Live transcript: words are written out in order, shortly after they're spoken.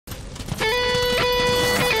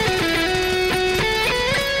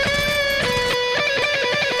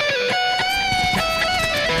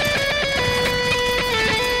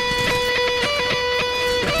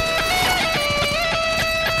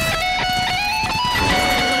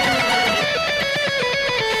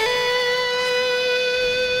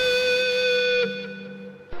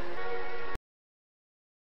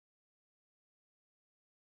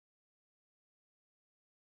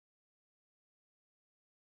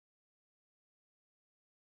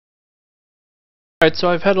Alright, so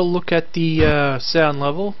I've had a look at the sound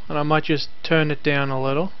level, and I might just turn it down a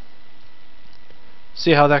little.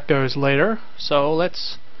 See how that goes later. So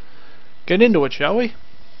let's get into it, shall we?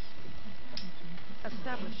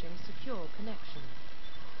 Establishing secure connection.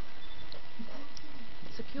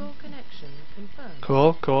 Secure connection confirmed.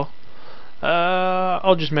 Cool.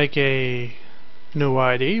 I'll just make a new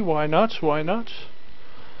ID. Why not?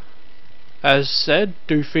 As said,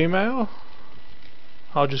 do female.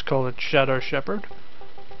 I'll just call it Shadow Shepherd.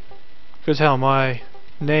 Because hell, my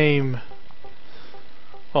name,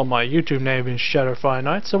 well, my YouTube name is Shadowfire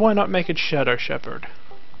Knight, so why not make it Shadow Shepherd?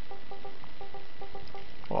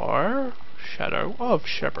 Or Shadow of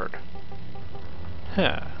Shepherd.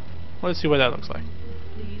 Let's see what that looks like.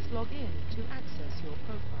 Please log in to access your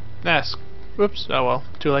profile. Whoops, oh well,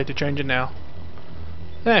 too late to change it now.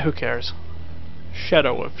 Who cares?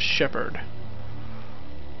 Shadow of Shepherd.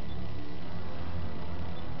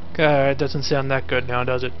 It doesn't sound that good now,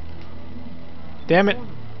 does it? Damn it!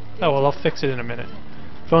 Oh well, I'll fix it in a minute.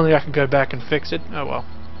 If only I could go back and fix it. Oh well.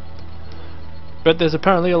 But there's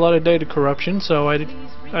apparently a lot of data corruption, so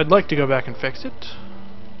I'd like to go back and fix it.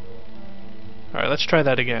 Alright, let's try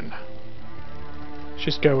that again. Let's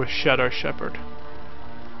just go with Shadow Shepherd.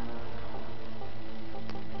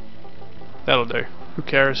 That'll do. Who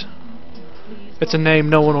cares? It's a name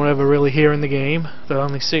no one will ever really hear in the game. They'll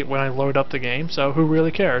only see it when I load up the game, so who really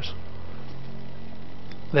cares?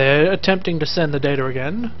 They're attempting to send the data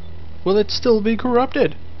again. Will it still be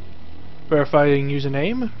corrupted? Verifying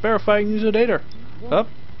username, verifying user data. Up.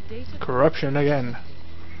 Corruption again.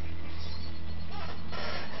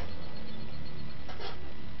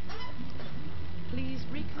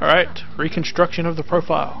 Alright, reconstruction of the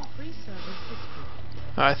profile.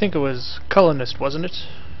 I think it was Colonist, wasn't it?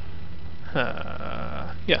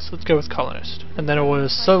 Yes, let's go with Colonist. And then it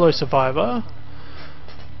was Solo Survivor.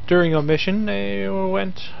 During your mission, they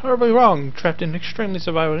went horribly wrong. Trapped in extremely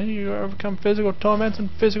survival, you overcome physical torments and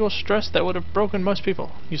physical stress that would have broken most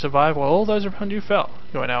people. You survived while all those around you fell.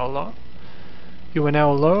 You are now alone. You are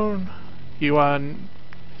now alone.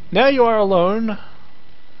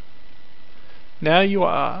 Now you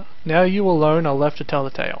alone are left to tell the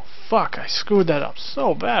tale. Fuck, I screwed that up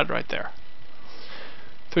so bad right there.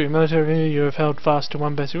 Through your military, you have held fast to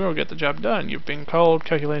one basic rule: get the job done. You've been cold,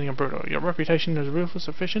 calculating, and brutal. Your reputation as ruthless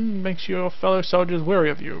efficient makes your fellow soldiers wary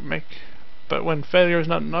of you. But when failure is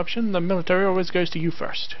not an option, the military always goes to you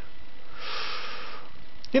first.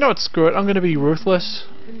 You know what, screw it, I'm going to be ruthless,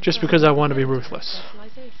 just because I want to be ruthless.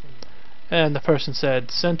 And the person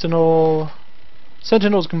said, Sentinels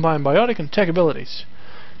combine biotic and tech abilities.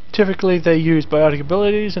 Typically they use biotic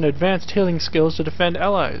abilities and advanced healing skills to defend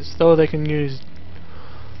allies, though they can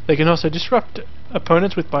also disrupt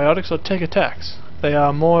opponents with biotics or tech attacks. They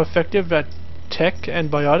are more effective at tech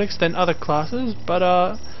and biotics than other classes, but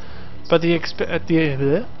at the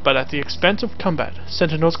expense of combat.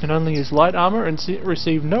 Sentinels can only use light armor and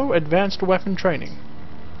receive no advanced weapon training.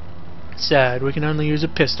 Sad, we can only use a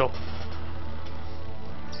pistol.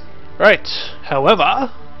 Right,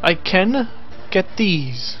 however, I can get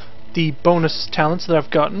these. The bonus talents that I've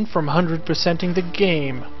gotten from 100%ing the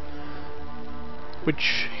game.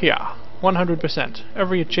 Which, yeah, 100%.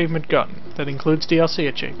 Every achievement gotten. That includes DLC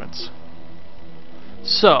achievements.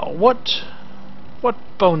 So, what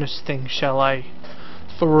bonus thing shall I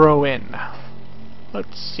throw in?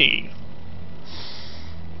 Let's see.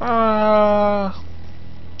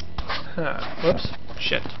 Whoops.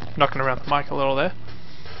 Shit. Knocking around the mic a little there.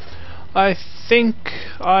 I think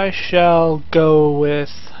I shall go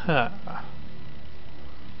with...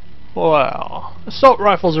 Well, assault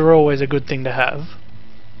rifles are always a good thing to have.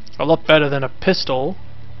 A lot better than a pistol,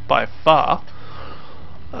 by far.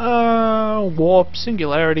 Warp,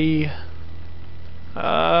 singularity.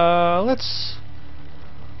 Let's...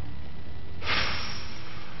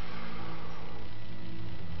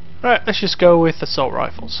 Right, let's just go with assault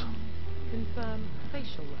rifles. Confirm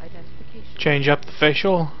facial identification. Change up the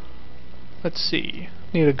facial. Let's see.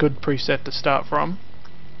 Need a good preset to start from.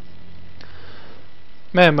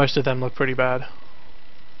 Man, most of them look pretty bad.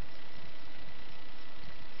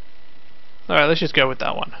 Alright, let's just go with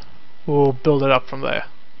that one. We'll build it up from there.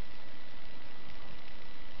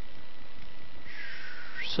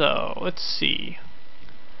 So, let's see.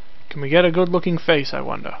 Can we get a good looking face, I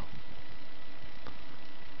wonder?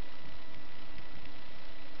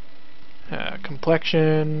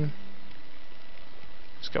 Complexion.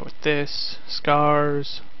 Let's go with this.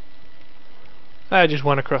 Scars. Just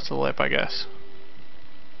one across the lip, I guess.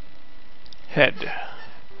 Head.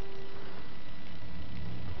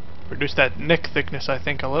 Reduce that neck thickness, I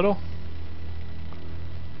think, a little.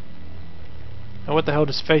 Now what the hell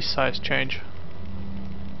does face size change?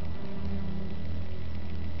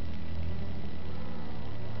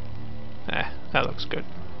 That looks good.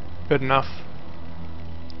 Good enough.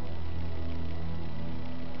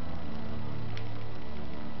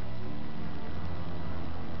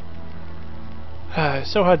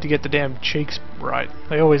 It's so hard to get the damn cheeks right.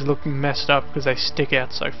 They always look messed up because they stick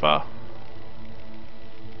out so far.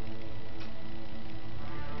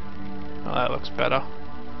 Oh, that looks better.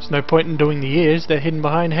 There's no point in doing the ears, they're hidden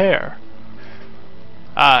behind hair.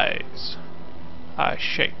 Eyes. Eye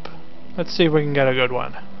shape. Let's see if we can get a good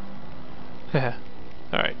one.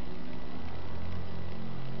 Alright.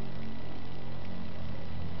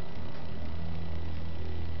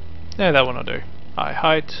 Yeah, that one will do. Eye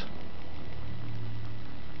height.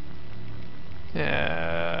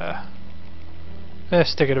 Yeah.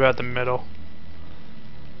 Let's stick it about the middle.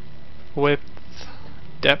 Width.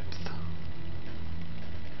 Depth.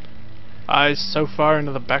 Eyes so far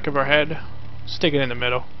into the back of her head. Stick it in the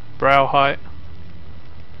middle. Brow height.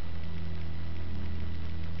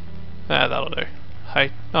 Ah, that'll do.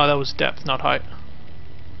 Height. Oh, that was depth, not height.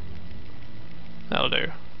 That'll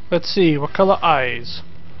do. Let's see, what color eyes?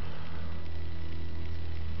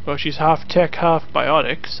 Well, she's half tech, half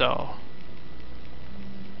biotic, so...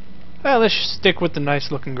 Well, let's stick with the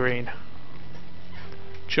nice looking green.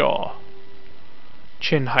 Jaw.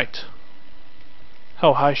 Chin height.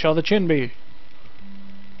 How high shall the chin be?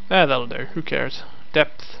 Ah, that'll do. Who cares?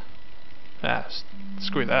 Depth. Ah,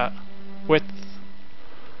 screw that. Width.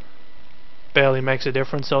 Barely makes a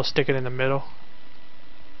difference, so I'll stick it in the middle.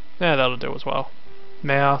 Yeah, that'll do as well.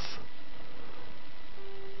 Mouth.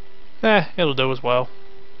 It'll do as well.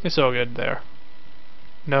 It's all good there.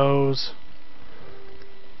 Nose.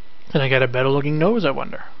 Can I get a better looking nose, I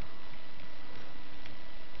wonder?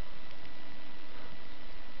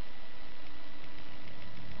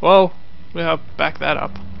 Whoa, we have to back that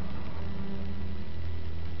up.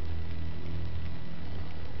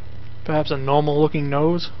 Perhaps a normal looking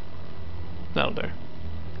nose? That'll do.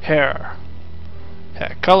 Hair.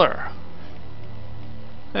 Hair color.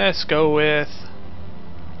 Let's go with...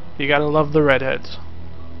 You gotta love the redheads.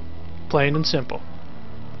 Plain and simple.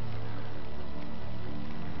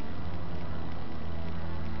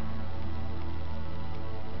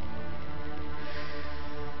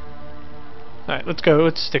 Alright, let's go.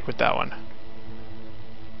 Let's stick with that one.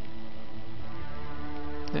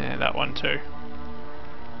 Yeah, that one too.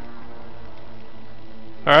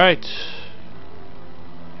 Alright.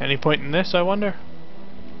 Any point in this, I wonder?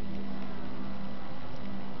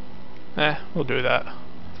 We'll do that.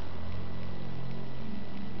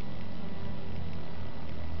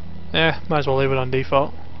 Might as well leave it on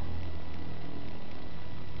default.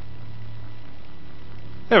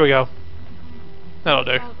 There we go. That'll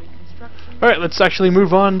do. Alright, let's actually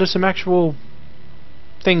move on to some actual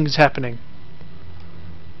things happening.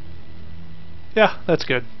 Yeah, that's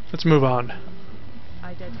good. Let's move on.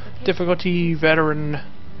 Difficulty, veteran.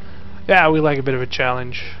 Yeah, we like a bit of a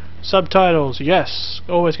challenge. Subtitles, yes.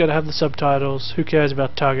 Always gotta have the subtitles. Who cares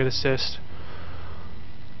about target assist?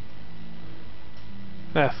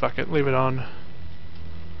 Fuck it, leave it on.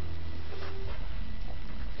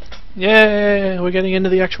 Yay! We're getting into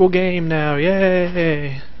the actual game now.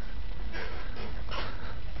 Yay!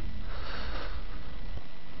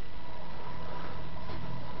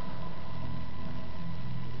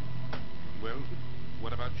 Well,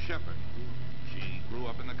 what about Shepard? She grew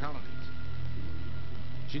up in the colonies.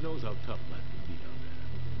 She knows how tough life can be out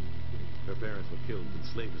there. Her parents were killed when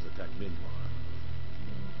slavers attacked Minbar.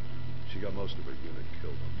 She got most of her unit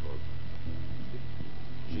killed on board.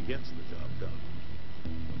 She gets the job done.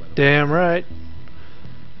 No Damn right.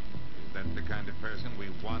 Is that the kind of person we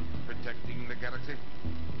want protecting the galaxy?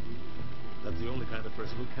 That's the only kind of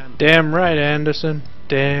person who can. Damn right, Anderson.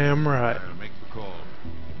 Damn right. I'll make the call.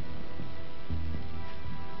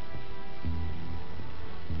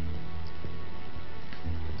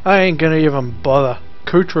 I ain't gonna even bother.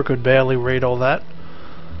 Kutra could barely read all that.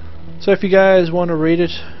 So if you guys want to read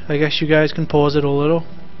it, I guess you guys can pause it a little.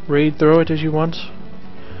 Read through it as you want.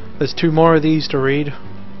 There's 2 more of these to read.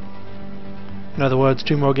 In other words,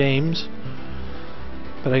 2 more games.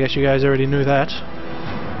 But I guess you guys already knew that.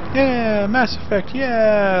 Yeah, Mass Effect,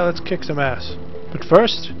 yeah, let's kick some ass. But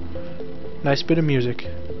first, nice bit of music.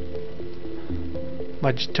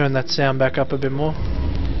 Might just turn that sound back up a bit more.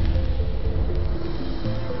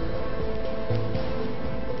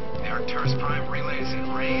 Arcturus Prime relays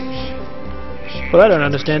in range. Well, I don't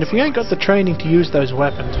understand. If we ain't got the training to use those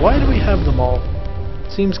weapons, why do we have them all?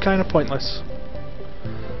 Seems kinda pointless.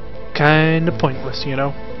 Kinda pointless, you know.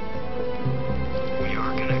 We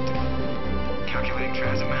are connected. Calculating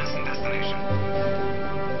transit mass and destination.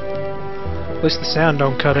 At least the sound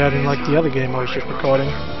don't cut out in like the other game I was just recording.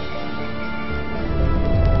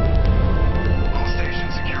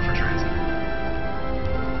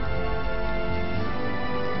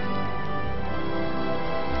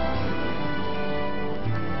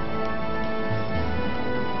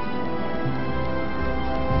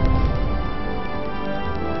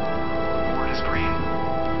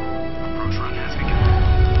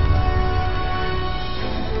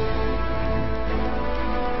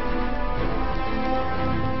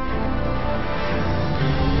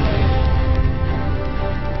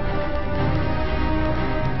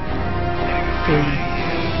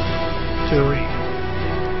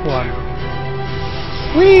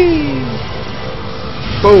 Whee!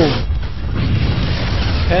 Boom!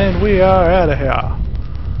 And we are out of here.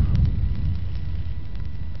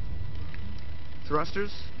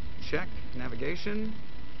 Thrusters, check. Navigation,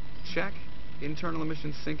 check. Internal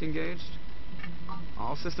emissions sync engaged.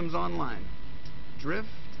 All systems online. Drift,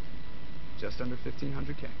 just under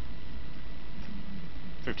 1,500 K.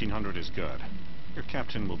 1,500 is good. Your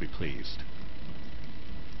captain will be pleased.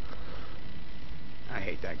 I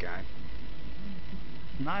hate that guy.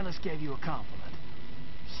 Nihilus gave you a compliment.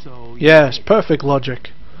 So Yes, perfect logic.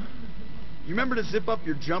 You remember to zip up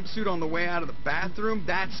your jumpsuit on the way out of the bathroom?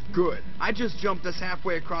 That's good. I just jumped us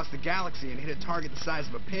halfway across the galaxy and hit a target the size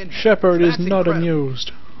of a pinhead. Shepard is That's not incredible.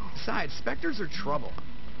 amused. Besides, Spectres are trouble.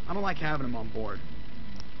 I don't like having them on board.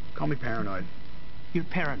 Call me paranoid. You're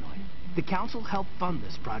paranoid. The Council helped fund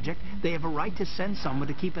this project. They have a right to send someone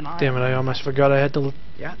to keep an eye Damn it, on I almost forgot I had to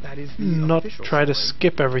Yeah, that is the not official try to story.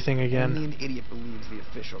 skip everything Only again. an idiot believes the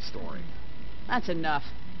official story. That's enough.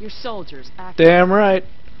 Your soldiers act. Damn right.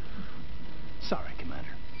 Sorry, Commander.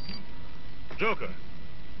 Joker,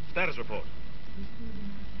 status report.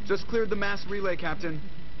 Just cleared the mass relay, Captain.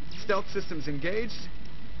 Stealth systems engaged.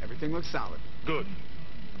 Everything looks solid. Good.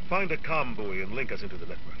 Find a comm buoy and link us into the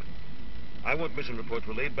network. I want mission reports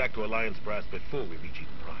relayed back to Alliance brass before we reach Eden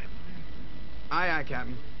Prime. Aye, aye,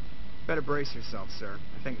 Captain. Better brace yourself, sir.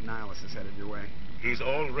 I think Nihilus is headed your way. He's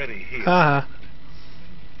already here. Haha.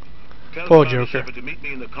 Tell Poor Commander Joker. Shepard to meet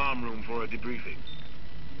me in the comm room for a debriefing.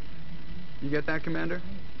 You get that, Commander?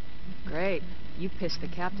 Great. You pissed the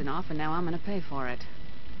captain off, and now I'm gonna pay for it.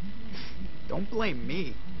 Don't blame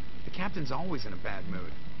me. The Captain's always in a bad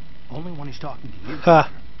mood. Only when he's talking to you.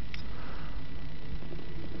 Ha.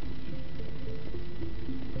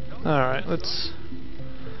 Alright, let's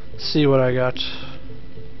see what I got.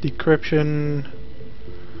 Decryption.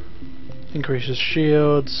 Increases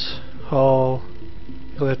shields. Hull.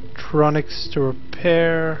 Electronics to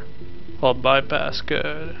repair. Hull bypass,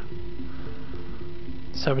 good.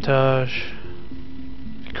 Sabotage.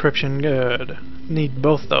 Encryption, good. Need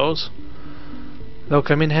both those. They'll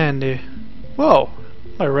come in handy. Whoa!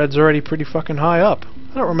 My red's already pretty fucking high up.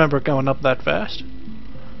 I don't remember it going up that fast.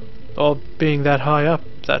 Or being that high up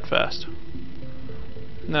that fast.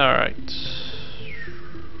 Alright.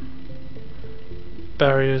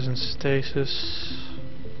 Barriers and stasis.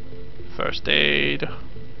 First aid.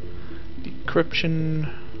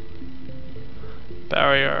 Decryption.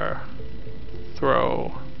 Barrier.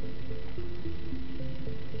 Throw.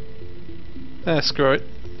 Screw it.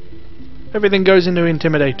 Everything goes into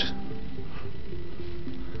intimidate.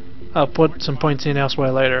 I'll put some points in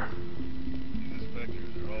elsewhere later. The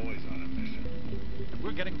Spectres are always on a mission. And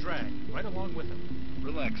we're getting dragged right along with them.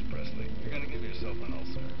 Relax, Presley. You're gonna give yourself an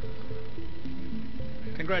ulcer.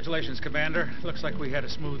 Congratulations, Commander. Looks like we had a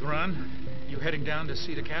smooth run. You heading down to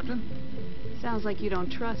see the captain? Sounds like you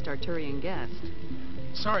don't trust our Turian guest.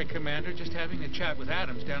 Sorry, Commander. Just having a chat with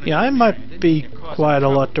Adams down in Yeah, I Engineering. might Didn't be mean to cause quiet a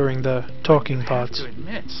any lot trouble. during the talking You have parts. to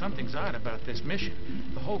admit, something's odd about this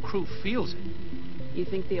mission. The whole crew feels it. You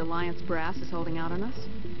think the Alliance brass is holding out on us?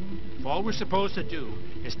 If all we're supposed to do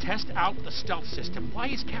is test out the stealth system, why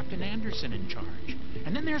is Captain Anderson in charge?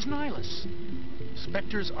 And then there's Nihilus.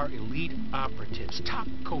 Spectres are elite operatives, top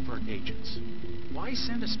covert agents. Why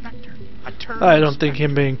send a Spectre? A Turian I don't think Spectre?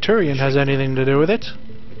 him being Turian has anything to do with it.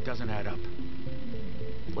 It doesn't add up.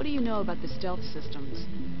 What do you know about the stealth systems?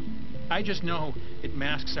 I just know it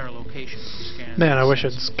masks our location from scans. Man, I and wish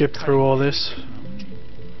I'd sensors. skipped through all this. Technology.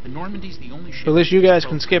 The Normandy's the only ship At least you guys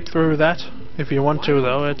can that's skip through that if you want to, Why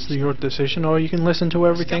though. don't It's your decision, or you can listen to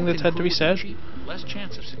everything that's had to be said, Cheap, less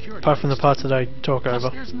chance of security apart from the risks. parts that I talk Plus,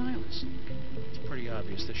 over. there's Nihilus. It's pretty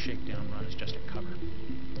obvious the shakedown run is just a cover.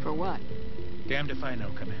 For what? Damned if I know,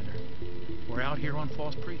 Commander. We're out here on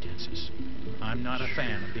false pretenses. I'm not a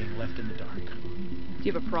fan of being left in the dark. Do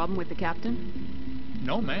you have a problem with the captain?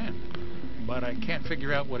 No, man. But I can't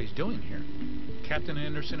figure out what he's doing here. Captain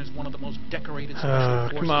Anderson is one of the most decorated special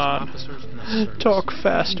forces come on. officers in the service. Talk He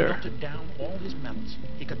faster. melted down all his medals.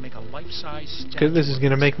 He could make a life-size Because this is statue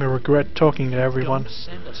gonna of make me regret talking to everyone. Don't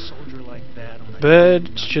send a soldier like that on a But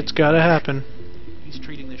nothing. shit's gotta happen. He's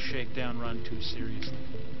treating this shakedown run too seriously.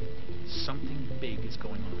 Something big is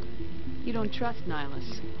going on. You don't trust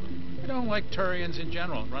Nihilus. I don't like Turians in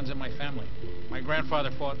general. It runs in my family. My grandfather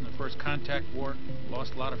fought in the First Contact War.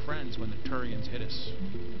 Lost a lot of friends when the Turians hit us.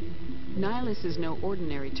 Nihilus is no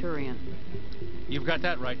ordinary Turian. You've got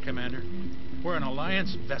that right, Commander. We're an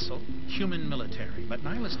Alliance vessel, human military, but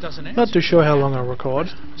Nihilus doesn't answer. Not too sure how long I'll to the record.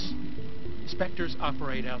 rest of us. Spectres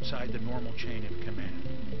operate outside the normal chain of command.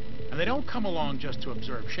 And they don't come along just to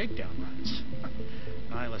observe shakedown runs.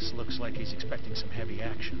 Nihilus looks like he's expecting some heavy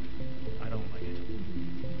action. I don't like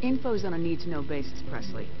it. Info's on a need-to-know basis,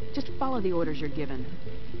 Presley. Just follow the orders you're given.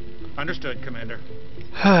 Understood, Commander.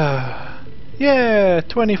 Yeah,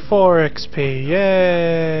 24 XP,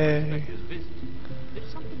 yay!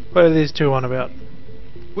 What are these two on about?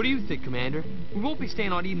 What do you think, Commander? We won't be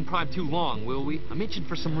staying on Eden Prime too long, will we? I'm itching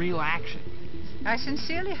for some real action. I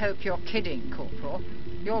sincerely hope you're kidding, Corporal.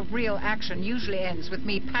 Your real action usually ends with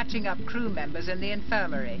me patching up crew members in the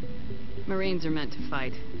infirmary. Marines are meant to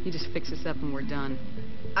fight. You just fix us up and we're done.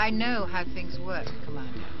 I know how things work,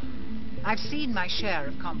 Commander. I've seen my share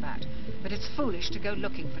of combat, but it's foolish to go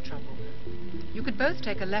looking for trouble. You could both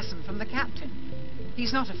take a lesson from the captain.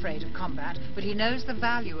 He's not afraid of combat, but he knows the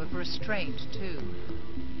value of restraint, too.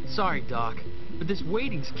 Sorry, Doc, but this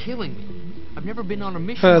waiting's killing me. I've never been on a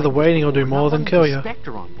mission like the waiting will do more than kill you.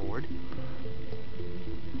 Spectre on board.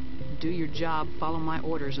 Do your job, follow my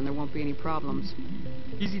orders, and there won't be any problems.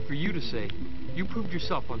 Easy for you to say. You proved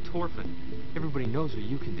yourself on Torfin. Everybody knows what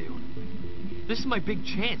you can do. This is my big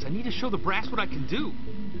chance. I need to show the brass what I can do.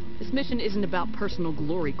 This mission isn't about personal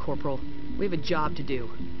glory, Corporal. We have a job to do.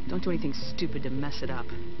 Don't do anything stupid to mess it up.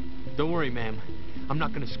 Don't worry, ma'am. I'm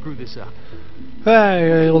not going to screw this up.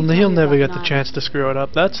 He'll never get the chance to screw it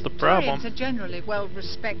up. That's the problem. Turians are generally well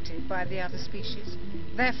respected by the other species.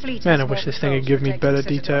 Their fleet Man, has I wish more this thing would patrols give me protecting better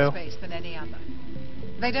Citadel detail. space than any other.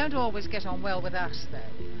 They don't always get on well with us,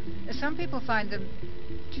 though. Some people find them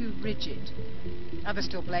too rigid. Others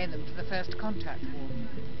still blame them for the First Contact War.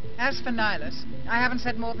 As for Nihilus, I haven't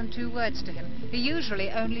said more than 2 words to him. He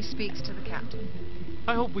usually only speaks to the captain.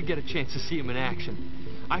 I hope we get a chance to see him in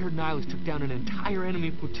action. I heard Nihilus took down an entire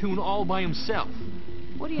enemy platoon all by himself.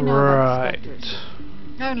 What do you know about Right. Spectres?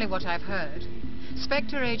 Only what I've heard.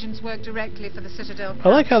 Spectre agents work directly for the Citadel. I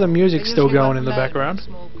like how the music's They still usually going work in the alone background. in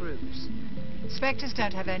small groups. Spectres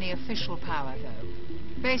don't have any official power, though.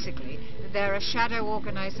 Basically, they're a shadow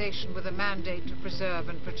organization with a mandate to preserve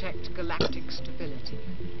and protect galactic stability.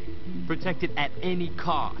 Protect it at any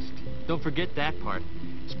cost. Don't forget that part.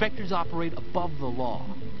 Spectres operate above the law.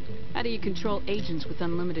 How do you control agents with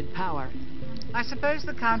unlimited power? I suppose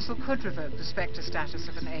the Council could revoke the Spectre status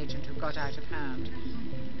of an agent who got out of hand.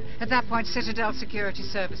 At that point, Citadel Security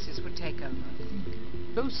Services would take over.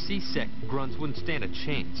 Those C-Sec grunts wouldn't stand a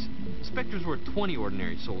chance. The Spectres were 20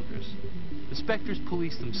 ordinary soldiers. The Spectres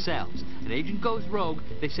police themselves. An agent goes rogue,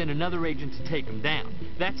 they send another agent to take him down.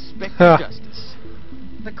 That's Spectre justice.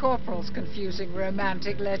 The Corporal's confusing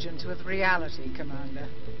romantic legends with reality, Commander.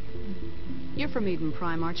 You're from Eden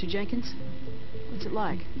Prime, aren't you, Jenkins? What's it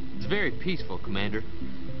like? It's very peaceful, Commander.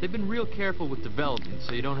 They've been real careful with development,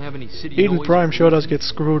 so you don't have any city Eden noise Prime or sure does pollution. get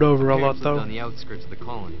screwed over a lot, Parents lived though. on the outskirts of the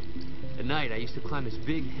colony. At night, I used to climb this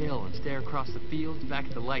big hill and stare across the fields back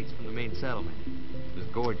at the lights from the main settlement. It was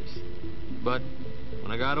gorgeous. But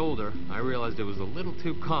when I got older, I realized it was a little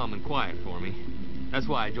too calm and quiet for me. That's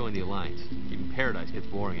why I joined the Alliance. Even Paradise gets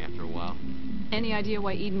boring after a while. Any idea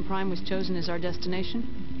why Eden Prime was chosen as our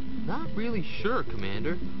destination? Not really sure,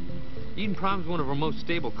 Commander. Eden Prime's one of our most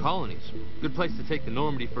stable colonies. Good place to take the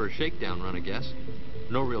Normandy for a shakedown run, I guess.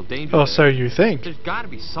 No real danger Oh, there. so you think? There's gotta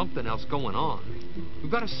be something else going on.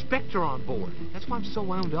 We've got a Spectre on board. That's why I'm so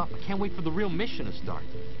wound up. I can't wait for the real mission to start.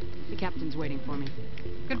 The captain's waiting for me.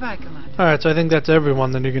 Goodbye, Commander. Alright, so I think that's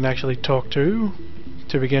everyone that you can actually talk to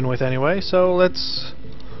begin with anyway, so let's...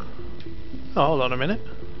 Oh, hold on a minute.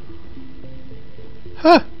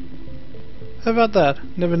 Huh! How about that?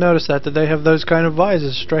 Never noticed that they have those kind of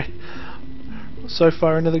visors straight so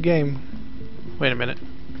far into the game. Wait a minute.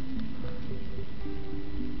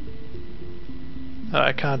 Oh,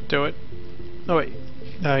 I can't do it. Oh wait.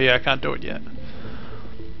 Oh yeah, I can't do it yet.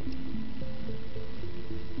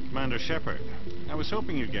 Commander Shepard, I was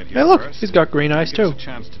hoping you'd get here Hey look, first. he's got green eyes Give too. us a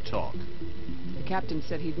chance to talk. The captain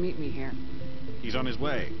said he'd meet me here. He's on his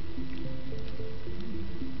way.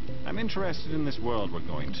 I'm interested in this world we're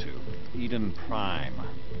going to. Eden Prime.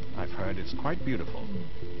 I've heard it's quite beautiful.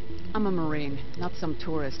 I'm a Marine, not some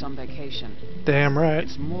tourist on vacation. Damn right.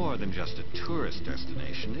 It's more than just a tourist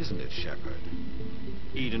destination, isn't it, Shepard?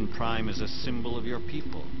 Eden Prime is a symbol of your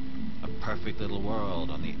people. A perfect little world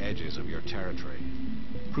on the edges of your territory.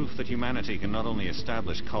 Proof that humanity can not only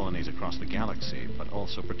establish colonies across the galaxy, but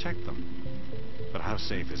also protect them. But how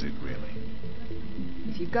safe is it, really?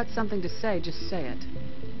 If you've got something to say, just say it.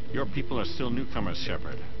 Your people are still newcomers,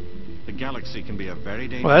 Shepard. The galaxy can be a very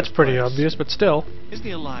dangerous Well, that's pretty place. obvious, but still. Is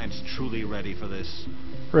the Alliance truly ready for this?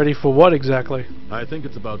 Ready for what exactly? I think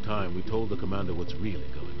it's about time we told the commander what's really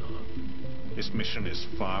going on. This mission is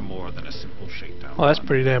far more than a simple shakedown. Well, that's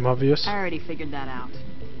pretty damn obvious. I already figured that out.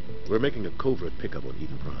 We're making a covert pickup on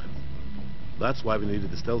Eden Prime. That's why we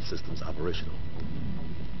needed the stealth systems operational.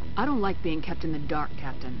 I don't like being kept in the dark,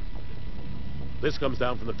 Captain. This comes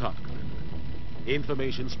down from the top, Commander.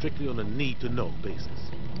 Information strictly on a need-to-know basis.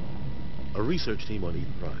 A research team on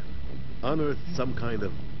Eden Prime unearthed some kind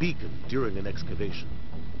of beacon during an excavation.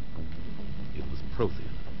 It was Prothean.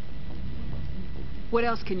 What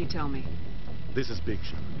else can you tell me? This is big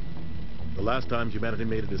shot. The last time humanity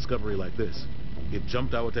made a discovery like this, it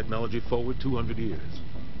jumped our technology forward 200 years.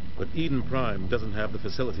 But Eden Prime doesn't have the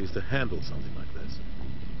facilities to handle something like this.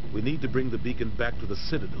 We need to bring the beacon back to the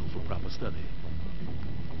Citadel for proper study.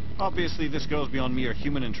 Obviously, this goes beyond mere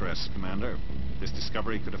human interests, Commander. This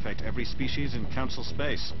discovery could affect every species in Council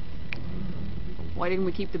space. Why didn't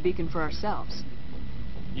we keep the beacon for ourselves?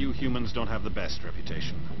 You humans don't have the best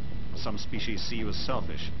reputation. Some species see you as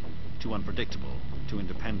selfish, too unpredictable, too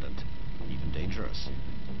independent, even dangerous.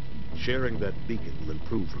 Sharing that beacon will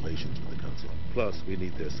improve relations with the Council. Plus, we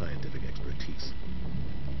need their scientific expertise.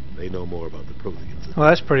 They know more about the Protheans. Well,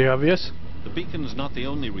 that's pretty obvious. The beacon's not the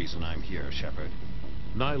only reason I'm here, Shepard.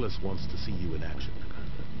 Nihilus wants to see you in action,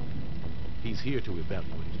 Commander. He's here to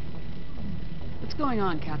evaluate you. What's going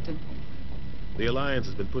on, Captain? The Alliance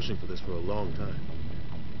has been pushing for this for a long time.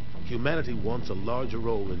 Humanity wants a larger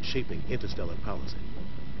role in shaping interstellar policy.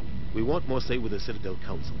 We want more say with the Citadel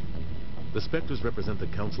Council. The Spectres represent the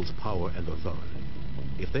Council's power and authority.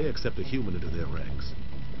 If they accept a human into their ranks,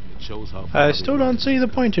 it shows how far I still don't see the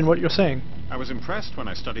point in what you're saying. I was impressed when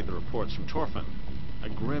I studied the reports from Torfin. A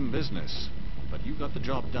grim business, but you got the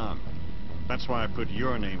job done. That's why I put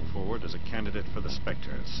your name forward as a candidate for the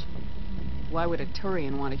Spectres. Why would a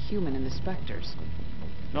Turian want a human in the Spectres?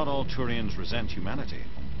 Not all Turians resent humanity.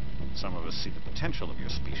 Some of us see the potential of your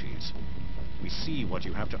species. We see what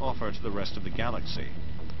you have to offer to the rest of the galaxy,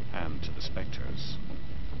 and to the Spectres.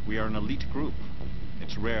 We are an elite group.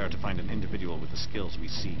 It's rare to find an individual with the skills we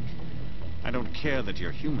seek. I don't care that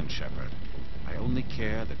you're human, Shepard. I only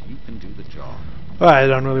care that you can do the job. I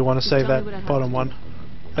don't really want to say Just tell me that what I have bottom to one. do.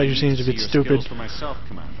 That just seems a bit See your stupid. skills for myself,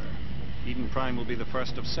 Commander. Eden Prime will be the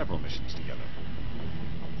first of several missions together.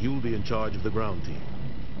 You'll be in charge of the ground team.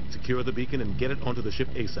 Secure the beacon and get it onto the ship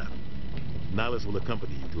ASAP. Nihilus will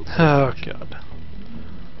accompany you to Oh, God.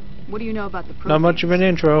 What do you know about the Protheans? Not much of an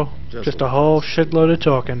intro. Just a whole shitload of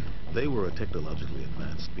talking. They were a technologically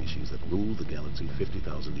advanced species that ruled the galaxy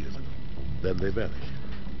 50,000 years ago. Then they vanished.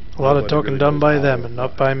 A lot of Nobody talking really done knows by how them or and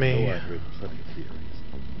not why, by me. though I've heard plenty of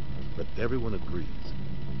theories. But everyone agrees,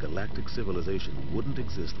 galactic civilization wouldn't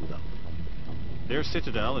exist without them. Their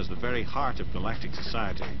citadel is the very heart of galactic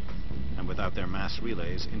society, and without their mass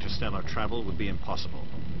relays, interstellar travel would be impossible.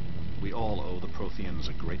 We all owe the Protheans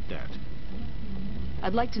a great debt.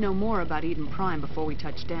 I'd like to know more about Eden Prime before we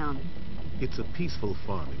touch down. It's a peaceful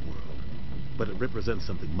farming world, but it represents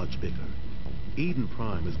something much bigger. Eden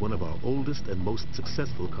Prime is one of our oldest and most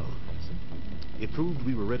successful colonies. It proved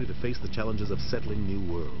we were ready to face the challenges of settling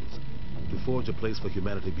new worlds, to forge a place for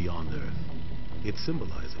humanity beyond Earth. It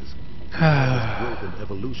symbolizes growth and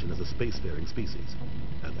evolution as a spacefaring species.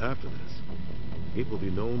 And after this, it will be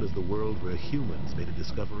known as the world where humans made a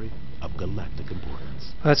discovery of galactic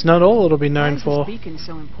importance. That's not all it'll be Why known is for. this beacon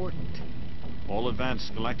so important? All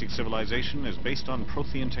advanced galactic civilization is based on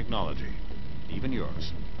Prothean technology, even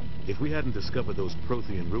yours. If we hadn't discovered those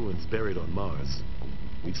Prothean ruins buried on Mars,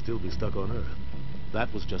 we'd still be stuck on Earth.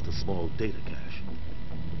 That was just a small data cache.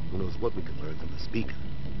 Who knows what we can learn from this beacon?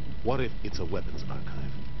 What if it's a weapons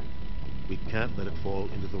archive? We can't let it fall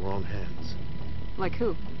into the wrong hands. Like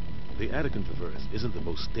who? The Attican Traverse isn't the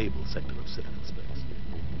most stable sector of Citadel space.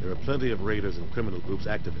 There are plenty of raiders and criminal groups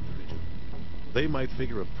active in the region. They might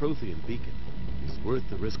figure a Prothean beacon is worth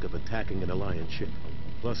the risk of attacking an Alliance ship.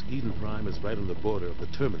 Plus, Eden Prime is right on the border of the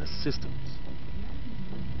Terminus systems.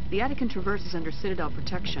 The Attican Traverse is under Citadel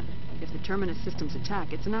protection. If the Terminus systems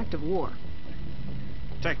attack, it's an act of war.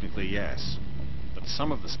 Technically, yes. But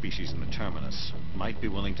some of the species in the Terminus might be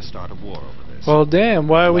willing to start a war over this. Well, damn,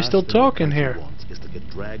 why are we Last still thing the talking Council here? wants is to get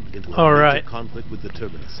dragged into a All major right. conflict with the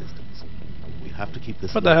Terminus systems. We have to keep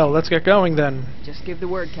this. What the hell? Let's get going then. Just give the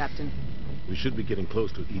word, Captain. We should be getting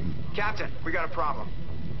close to Eden. Captain, we got a problem.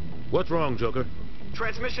 What's wrong, Joker?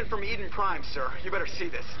 Transmission from Eden Prime, sir. You better see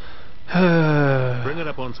this. Bring it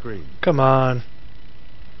up on screen. Come on.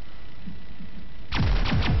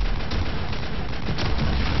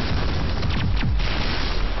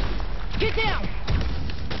 Get down!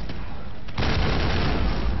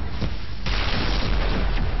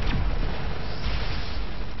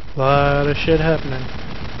 Lot of shit happening.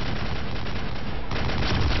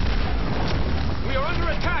 We are under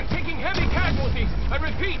attack, taking heavy casualties. I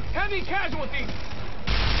repeat, heavy casualties.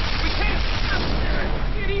 We can't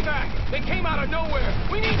get evac. They came out of nowhere.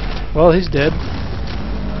 We need... Well, he's dead.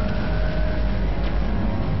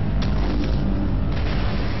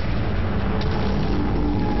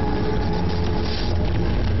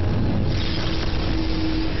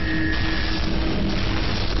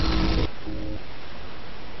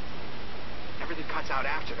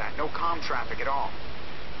 traffic at all.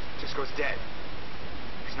 Just goes dead.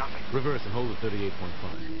 There's nothing. Reverse and hold at 38.5.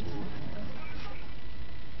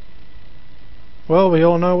 Well, we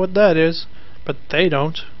all know what that is, but they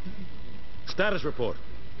don't. Status report.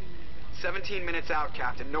 17 minutes out,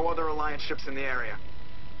 Captain. No other Alliance ships in the area.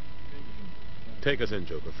 Take us in,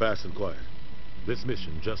 Joker, fast and quiet. This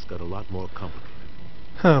mission just got a lot more complicated.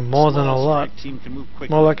 Huh, more than a lot. Team can move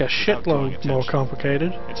quickly More like a without drawing shitload more attention.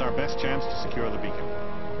 complicated. It's our best chance to secure the beacon.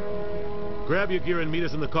 Grab your gear and meet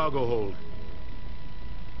us in the cargo hold.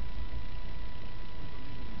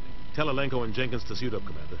 Tell Alenko and Jenkins to suit up,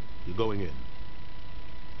 Commander. You're going in.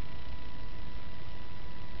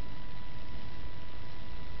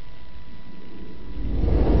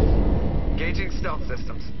 Engaging stealth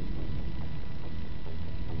systems.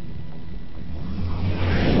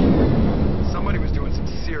 Somebody was doing some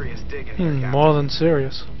serious digging here, Captain. More than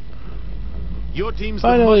serious. Your team's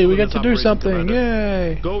Finally, the we muscle get in to this do operation, something.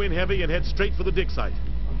 Commander. Yay! Go in heavy and head straight for the dig site.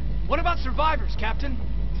 What about survivors, Captain?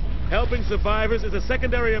 Helping survivors is a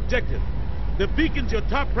secondary objective. The beacon's your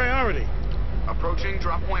top priority. Approaching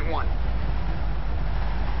drop point 1.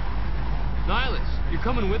 Nihilus, you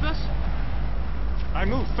coming with us? I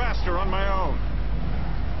move faster on my own.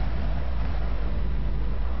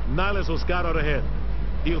 Nihilus will scout out ahead.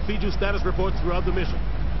 He'll feed you status reports throughout the mission.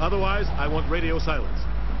 Otherwise, I want radio silence.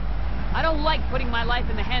 I don't like putting my life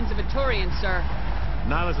in the hands of a Turian, sir.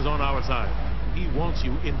 Nihilus is on our side. He wants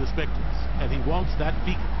you in the Spectres, and he wants that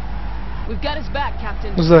beacon. We've got his back,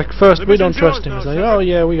 Captain. It's like, first, The we don't mission's trust yours him. now, It's like, Shepard. oh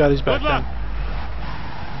yeah, we got his back Good luck. then.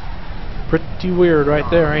 Pretty weird right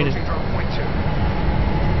there, ain't Approaching it? drop point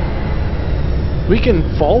 2. We can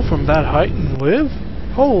fall from that height and live?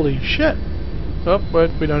 Holy shit! Oh,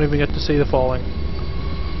 but we don't even get to see the falling.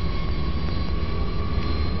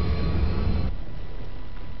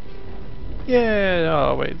 Yeah,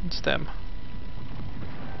 oh wait, it's them.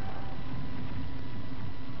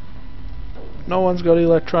 No one's got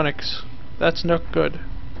electronics. That's not good.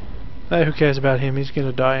 Hey, who cares about him? He's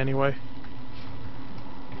gonna die anyway.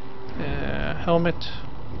 Helmet.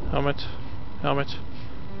 Helmet. Helmet.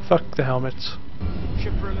 Fuck the helmets.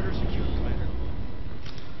 Ship perimeter secure, Commander.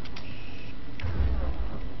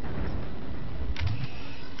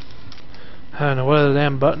 I don't know what are the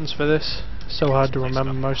damn buttons for this. So hard to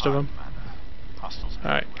remember most of them.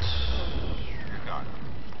 Alright.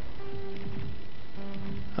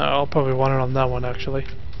 I'll probably want it on that one actually.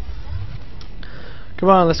 Come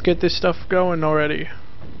on, let's get this stuff going already.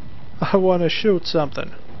 I want to shoot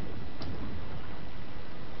something.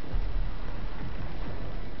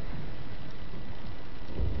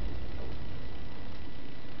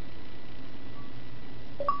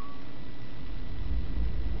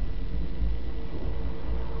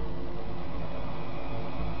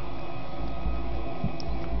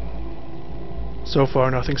 So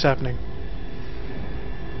far, nothing's happening.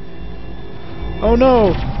 Oh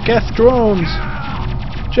no! Geth drones!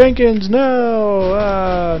 Jenkins, no!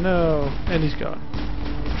 Ah, no. And he's gone.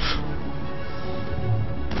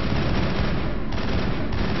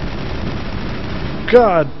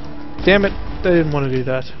 God damn it. They didn't want to do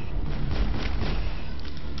that.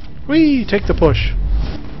 Whee! Take the push.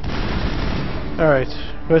 Alright.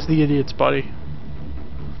 Where's the idiot's body?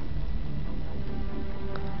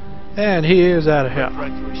 And he is out of here.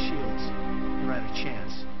 Right through his shields. Never had a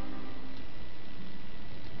chance.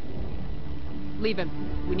 Leave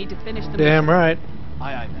him. We need to finish the Damn mission. right.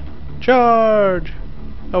 Aye, aye, man. Charge!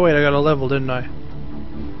 Oh wait, I got a level, didn't I?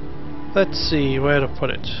 Let's see where to put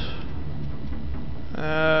it.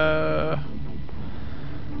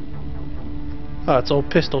 Oh, it's all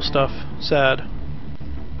pistol stuff. Sad.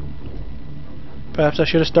 Perhaps I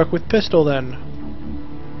should have stuck with pistol then.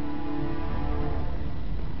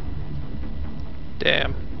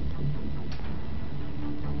 Damn.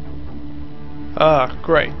 Ah,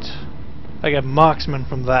 great. I get marksman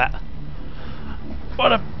from that.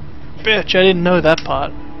 What a bitch, I didn't know that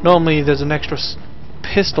part. Normally there's an extra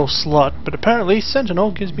pistol slot, but apparently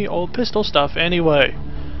Sentinel gives me all pistol stuff anyway.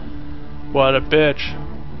 What a bitch.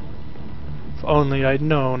 If only I'd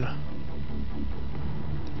known.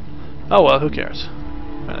 Oh well, who cares.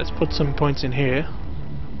 Right, let's put some points in here.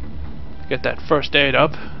 Get that first aid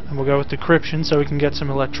up, and we'll go with decryption so we can get some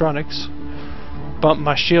electronics. Bump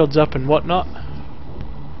my shields up and whatnot.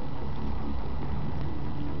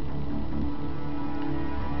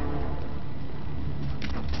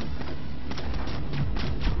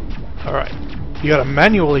 Alright, you gotta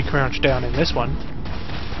manually crouch down in this one.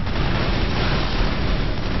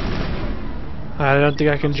 I don't think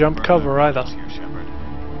I can jump cover either.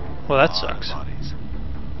 Well, that sucks.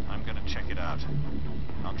 I'm gonna check it out.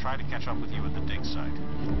 I'll try to catch up with you at the dig site.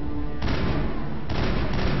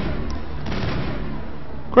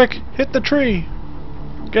 Quick, hit the tree!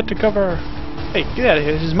 Get to cover. Hey, get out of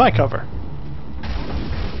here, this is my cover.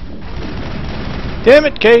 Damn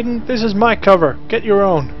it, Caden, this is my cover. Get your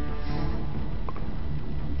own.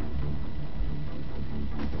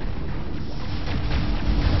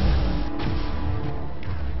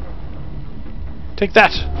 Take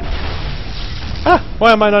that! Ah!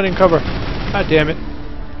 Why am I not in cover? God damn it.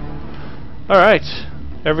 Alright.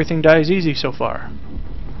 Everything dies easy so far.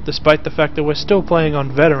 Despite the fact that we're still playing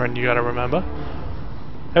on veteran, you gotta remember.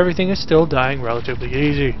 Everything is still dying relatively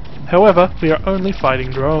easy. However, we are only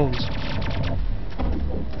fighting drones.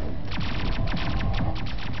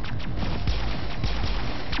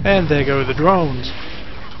 And there go the drones.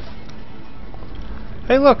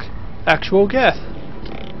 Hey look! Actual Geth.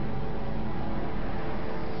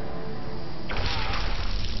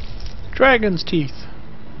 Dragon's teeth.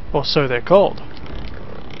 Or so they're called.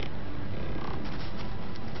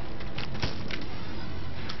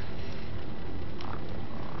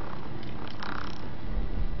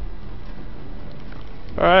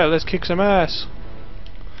 Alright, let's kick some ass.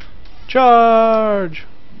 Charge!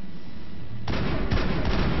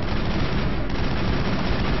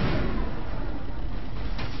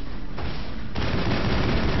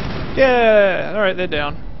 Yeah! Alright, they're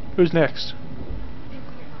down. Who's next?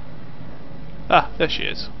 Ah, there she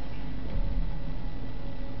is.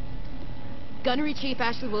 Gunnery Chief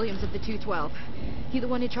Ashley Williams of the 212. You the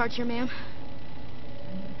one in charge here, ma'am?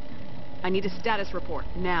 I need a status report,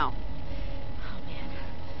 now. Oh, man.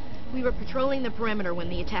 We were patrolling the perimeter when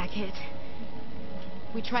the attack hit.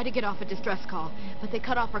 We tried to get off a distress call, but they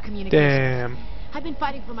cut off our communications. Damn. I've been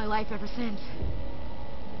fighting for my life ever since.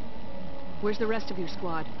 Where's the rest of your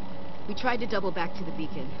squad? We tried to double back to the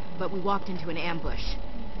beacon, but we walked into an ambush.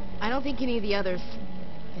 I don't think any of the others...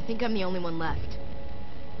 I think I'm the only one left.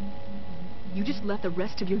 You just left the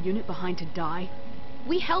rest of your unit behind to die?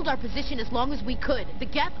 We held our position as long as we could. The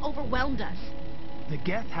Geth overwhelmed us. The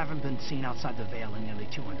Geth haven't been seen outside the Veil in nearly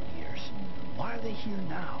 200 years. Why are they here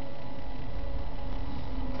now?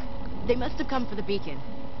 They must have come for the beacon.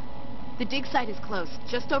 The dig site is close,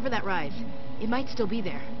 just over that rise. It might still be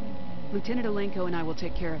there. Lieutenant Alenko and I will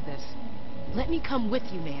take care of this. Let me come with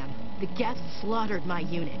you, ma'am. The Geth slaughtered my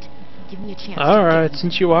unit. Give me a chance. Alright,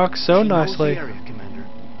 since you walk so nicely. She knows the area, Commander,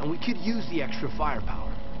 and we could use the extra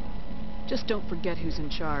firepower. Just don't forget who's in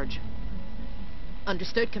charge.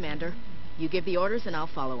 Understood, Commander. You give the orders and I'll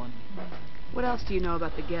follow them. What else do you know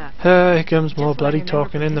about the Geth? Here comes more bloody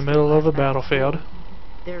talking in the middle of a battlefield.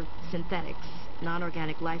 They're synthetics,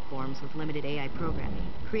 non-organic life forms with limited AI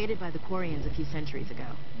programming, created by the Quarians a few centuries ago.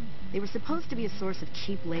 They were supposed to be a source of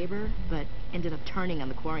cheap labor, but ended up turning on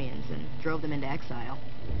the Quarians and drove them into exile.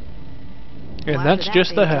 And that's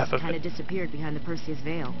just the half of it. Kind of it. disappeared behind the Perseus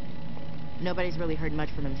Veil. Nobody's really heard much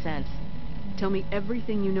from them since. Tell me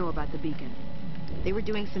everything you know about the beacon. They were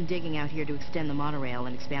doing some digging out here to extend the monorail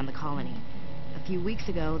and expand the colony. A few weeks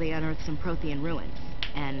ago, they unearthed some Prothean ruins,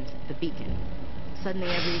 and the beacon. Suddenly,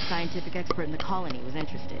 every scientific expert in the colony was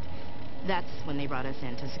interested. That's when they brought us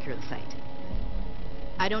in to secure the site.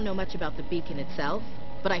 I don't know much about the beacon itself,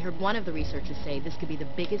 but I heard one of the researchers say this could be the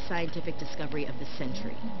biggest scientific discovery of the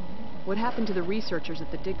century. What happened to the researchers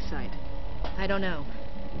at the dig site? I don't know.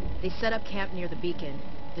 They set up camp near the beacon.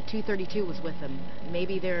 The 232 was with them.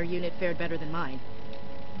 Maybe their unit fared better than mine.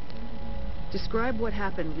 Describe what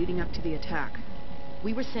happened leading up to the attack.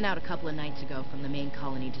 We were sent out a couple of nights ago from the main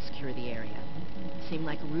colony to secure the area. It seemed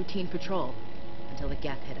like a routine patrol until the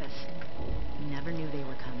Geth hit us. We never knew they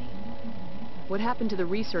were coming. What happened to the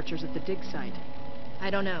researchers at the dig site? I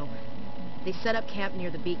don't know. They set up camp near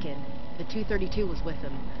the beacon. The 232 was with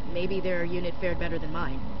them. Maybe their unit fared better than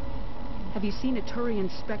mine. Have you seen a Turian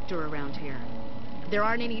Spectre around here? There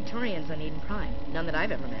aren't any Turians on Eden Prime. None that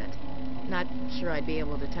I've ever met. Not sure I'd be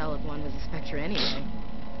able to tell if one was a Spectre anyway.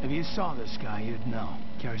 If you saw this guy, you'd know.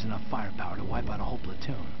 Carries enough firepower to wipe out a whole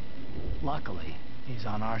platoon. Luckily, he's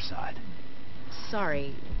on our side.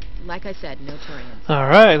 Sorry. Like I said, no Turians.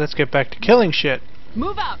 Alright, let's get back to killing shit.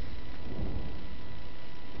 Move out!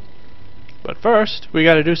 But first, we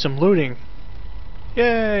gotta do some looting.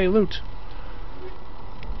 Yay, loot. At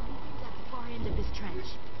the far end of this trench.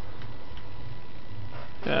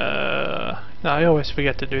 No, I always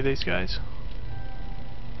forget to do these guys.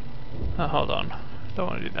 Oh, hold on. Don't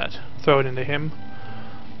want to do that. Throw it into him.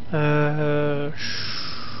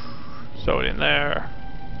 Throw it in there.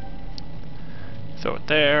 Throw it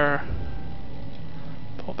there.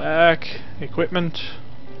 Pull back. Equipment.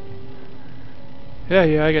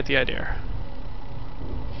 Yeah, I get the idea.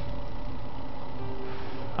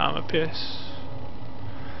 Armor piece.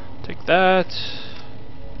 Take that.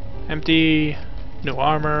 Empty. New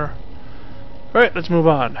armor. Alright, let's move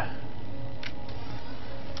on.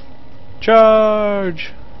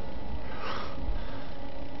 Charge!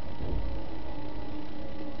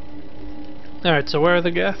 Alright, so where are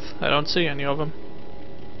the Geth? I don't see any of them.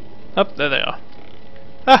 Oh, there they are.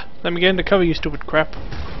 Ah! Let me get into cover, you stupid crap.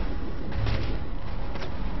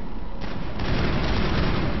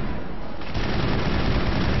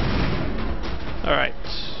 Alright.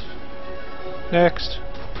 Next.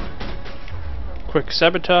 Quick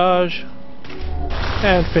sabotage.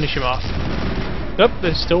 And finish him off. Nope,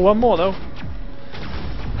 there's still one more though.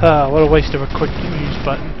 Ah, what a waste of a quick use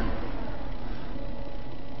button.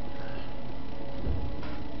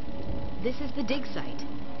 This is the dig site.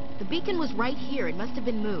 The beacon was right here. It must have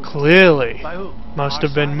been moved. Clearly. By who? Must Our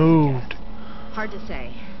have been side? moved. Hard to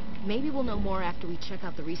say. Maybe we'll know more after we check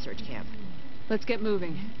out the research camp. Let's get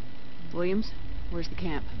moving. Williams, where's the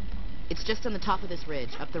camp? It's just on the top of this ridge,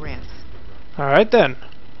 up the ramps. Alright then.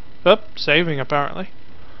 Up, saving apparently.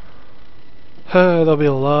 There'll be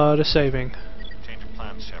a lot of saving. Change of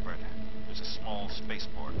plans, Shepard. There's a small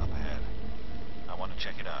spaceport up ahead. I want to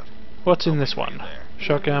check it out. What's in this one?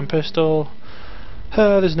 Shotgun pistol.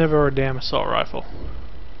 There's never a damn assault rifle.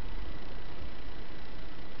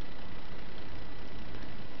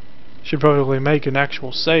 Should probably make an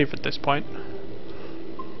actual save at this point.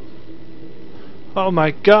 Oh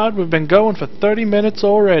my god, we've been going for 30 minutes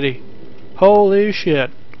already. Holy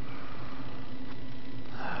shit.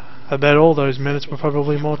 I bet all those minutes were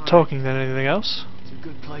probably more talking than anything else. It's a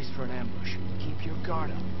good place for an ambush. Keep your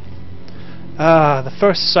guard up. Ah, the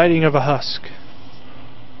first sighting of a husk.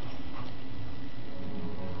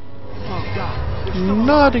 Oh God.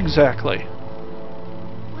 Not exactly.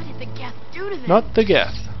 What did the Geth do to them? Not the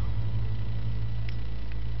Geth.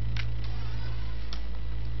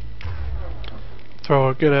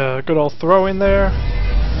 Get a good old throw in there.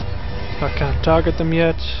 I can't target them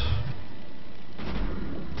yet.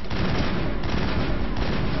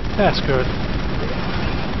 That's good.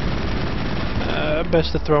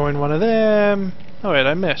 Best to throw in one of them. Oh wait,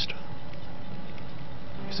 I missed.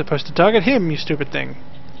 You're supposed to target him, you stupid thing.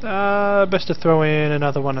 Best to throw in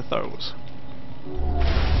another one of those.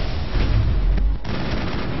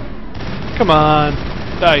 Come on.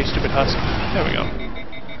 Die, you stupid husk. There we go.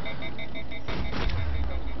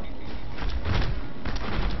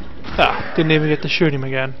 Ah, didn't even get to shoot him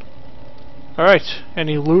again. Alright,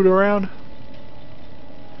 any loot around?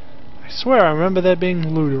 I swear I remember there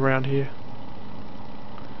being loot around here.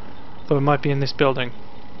 Though it might be in this building.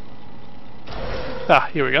 Ah,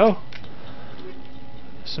 here we go.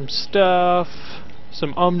 Some stuff,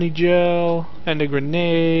 some Omnigel, and a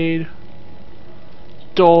grenade.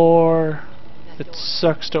 Door that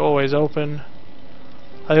sucks to always open.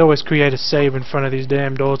 I always create a save in front of these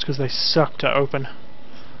damn doors because they suck to open.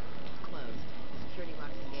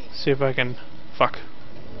 See if I can... Fuck.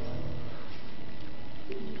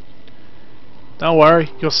 Don't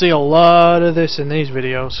worry, you'll see a lot of this in these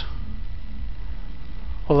videos.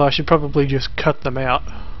 Although I should probably just cut them out.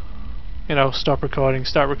 You know, stop recording,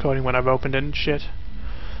 start recording when I've opened it and shit.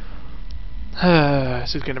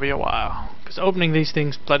 This is gonna be a while. Because opening these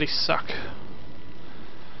things bloody suck.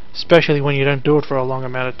 Especially when you don't do it for a long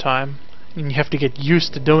amount of time. And you have to get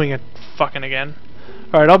used to doing it fucking again.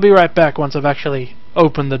 Alright, I'll be right back once I've actually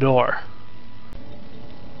opened the door.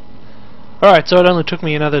 Alright, so it only took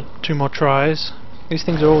me another 2 more tries. These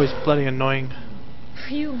things are always bloody annoying.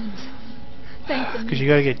 Humans. Thank them. Because you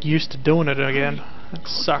gotta get used to doing it again. It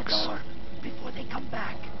sucks. Before they come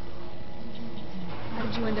back. How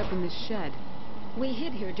did you end up in this shed? We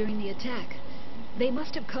hid here during the attack. They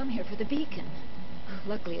must have come here for the beacon.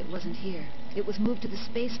 Luckily it wasn't here. It was moved to the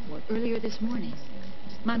spaceport earlier this morning.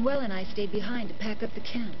 Manuel and I stayed behind to pack up the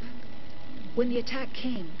camp. When the attack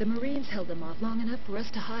came, the Marines held them off long enough for us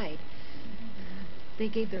to hide. They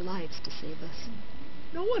gave their lives to save us.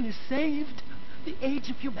 No one is saved. The age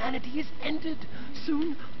of humanity is ended.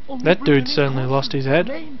 Soon, only that dude suddenly lost his head.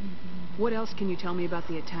 What else can you tell me about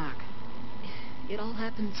the attack? It all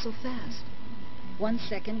happened so fast. 1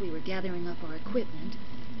 second we were gathering up our equipment.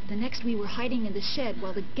 The next we were hiding in the shed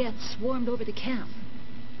while the Geth swarmed over the camp.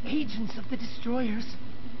 Agents of the destroyers,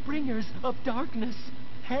 bringers of darkness,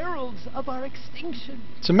 heralds of our extinction.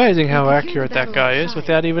 It's amazing how accurate that guy is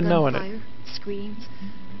without even knowing it. Screams.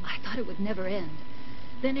 I thought it would never end.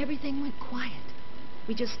 Then everything went quiet.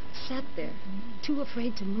 We just sat there, too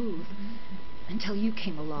afraid to move, until you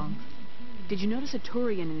came along. Did you notice a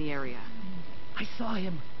Turian in the area? I saw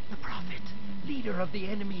him, the Prophet, leader of the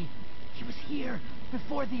enemy. He was here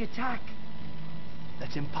before the attack.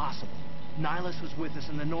 That's impossible. Nihilus was with us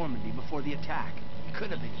in the Normandy before the attack. He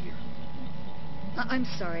couldn't have been here. I'm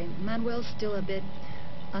sorry. Manuel's still a bit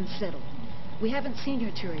unsettled. We haven't seen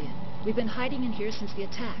your Turian. We've been hiding in here since the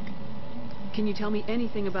attack. Can you tell me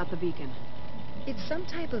anything about the beacon? It's some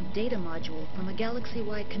type of data module from a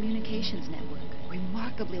galaxy-wide communications network.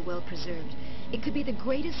 Remarkably well preserved. It could be the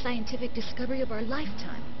greatest scientific discovery of our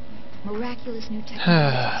lifetime. Miraculous new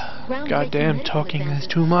technologies. Goddamn talking is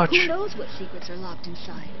too much. Who knows what secrets are locked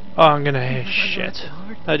inside? Oh, I'm gonna shit.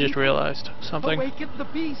 I just realized something. Awaken the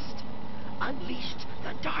beast. Unleashed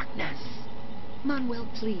the darkness. Manuel,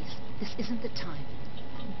 please. This isn't the time.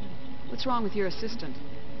 What's wrong with your assistant?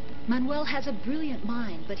 Manuel has a brilliant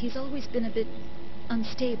mind, but he's always been a bit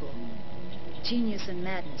unstable. Genius and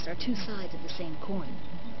madness are two sides of the same coin.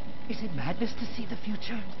 Is it madness to see the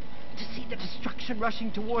future? To see the destruction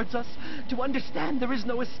rushing towards us? To understand there is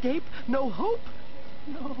no escape? No hope?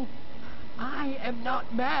 No. I am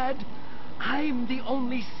not mad. I'm the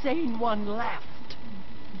only sane one left.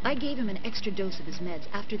 I gave him an extra dose of his meds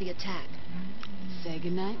after the attack. Say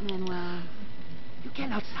goodnight, Manuel. You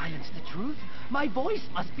cannot silence the truth. My voice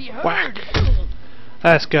must be heard. Whack.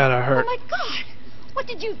 That's gotta hurt. Oh my God! What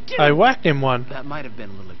did you do? I whacked him one. That might have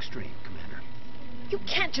been a little extreme, Commander. You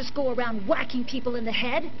can't just go around whacking people in the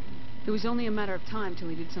head. It was only a matter of time till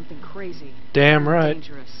he did something crazy. Damn right.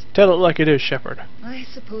 Dangerous. Tell it like it is, Shepard. I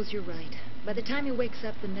suppose you're right. By the time he wakes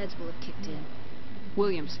up, the meds will have kicked in.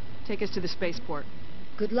 Williams, take us to the spaceport.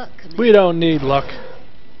 Good luck, Commander. We don't need luck.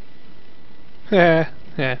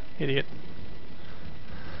 Idiot.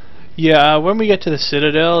 Yeah, when we get to the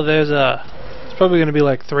Citadel, it's probably going to be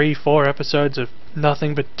like 3-4 episodes of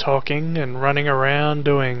nothing but talking and running around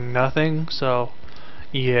doing nothing, so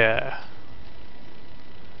yeah.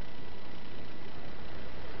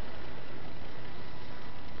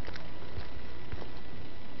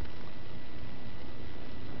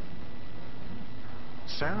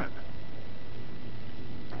 Saren.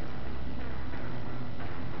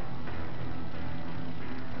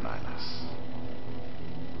 Nihilus.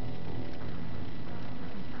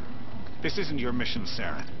 This isn't your mission,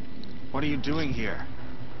 Saren. What are you doing here?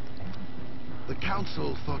 The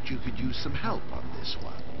Council thought you could use some help on this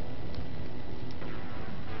one.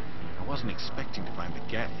 I wasn't expecting to find the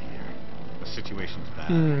Geth here. The situation's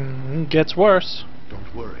bad. Gets worse.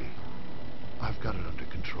 Don't worry. I've got it under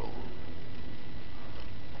control.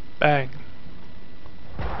 Bang.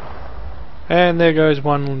 And there goes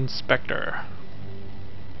one inspector.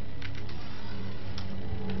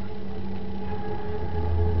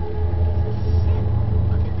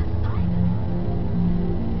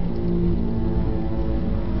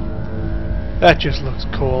 That just looks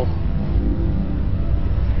cool.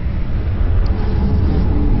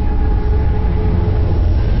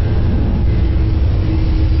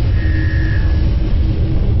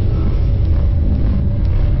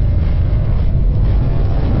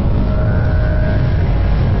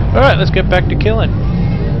 Alright, let's get back to killing.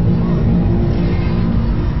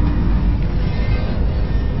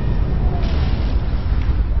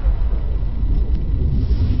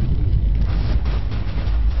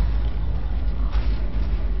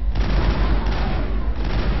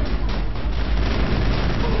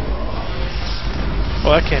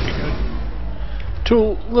 Well, that can't be good.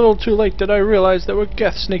 Little too late did I realize there were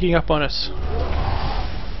Geth sneaking up on us.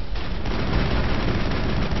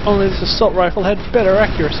 Only this assault rifle had better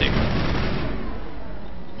accuracy.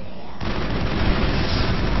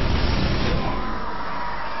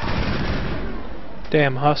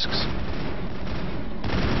 Damn husks.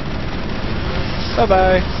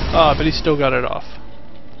 Bye-bye. Ah, but he still got it off.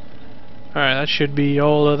 Alright, that should be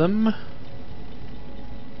all of them.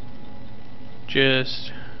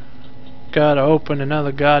 Just gotta open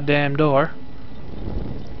another goddamn door.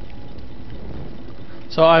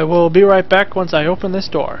 So I will be right back once I open this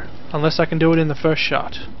door, unless I can do it in the first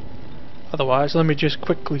shot. Otherwise, let me just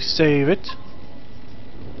quickly save it.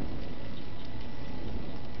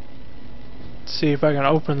 See if I can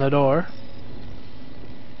open the door.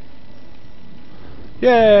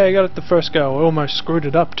 Yay, I got it the first go. I almost screwed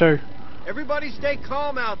it up too. Everybody stay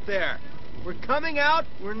calm out there. We're coming out.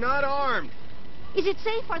 We're not armed. Is it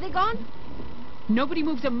safe? Are they gone? Nobody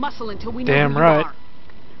moves a muscle until we know Damn who right. you are.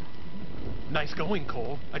 Nice going,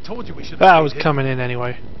 Cole. I told you we should have That was stayed coming in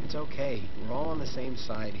anyway. It's okay. We're all on the same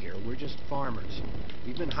side here. We're just farmers.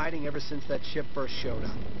 We've been hiding ever since that ship first showed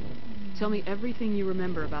up. Tell me everything you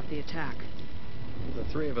remember about the attack. The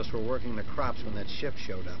three of us were working the crops when that ship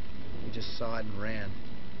showed up. We just saw it and ran.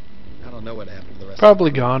 I don't know what happened to the rest Probably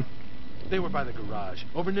of the gone. They were by the garage,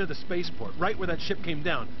 over near the spaceport, right where that ship came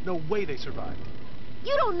down. No way they survived.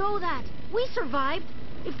 You don't know that. We survived.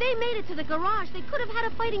 If they made it to the garage, they could have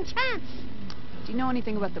had a fighting chance. Do you know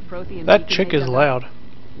anything about the Prothean? That chick is loud.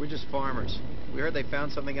 We're just farmers. We heard they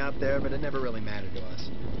found something out there, but it never really mattered to us.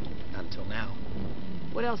 Not until now.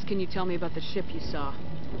 What else can you tell me about the ship you saw?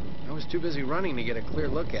 I was too busy running to get a clear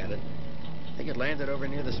look at it. I think it landed over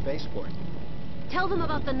near the spaceport. Tell them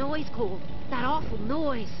about the noise, Cole. That awful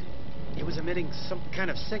noise. It was emitting some kind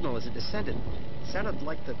of signal as it descended. It sounded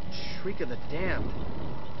like the shriek of the damned.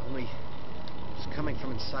 Only it was coming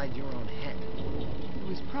from inside your own head. It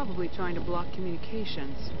was probably trying to block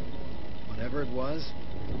communications. Whatever it was,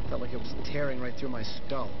 felt like it was tearing right through my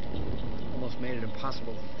skull. Almost made it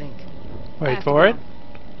impossible to think. Wait for it.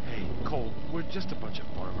 Hey, Cole, we're just a bunch of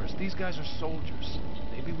farmers. These guys are soldiers.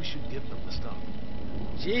 Maybe we should give them the stuff.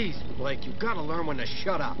 Jeez, Blake, you gotta learn when to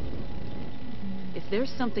shut up. If there's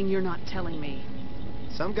something you're not telling me...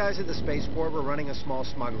 Some guys at the spaceport were running a small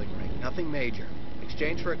smuggling ring. Nothing major. In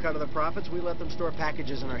exchange for a cut of the profits, we let them store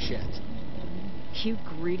packages in our sheds. You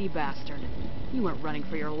greedy bastard. You weren't running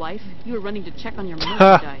for your life. You were running to check on your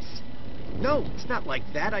merchandise. No, it's not like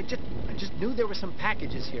that. I just knew there were some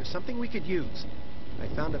packages here, something we could use.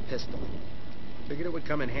 I found a pistol. Figured it would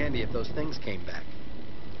come in handy if those things came back.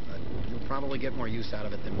 But you'll probably get more use out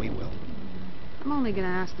of it than we will. I'm only gonna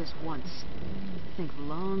ask this once. Think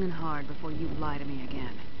long and hard before you lie to me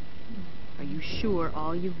again. Are you sure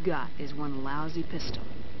all you've got is one lousy pistol?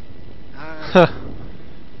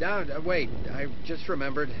 No, wait. I just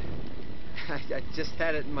remembered. I just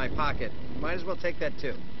had it in my pocket. Might as well take that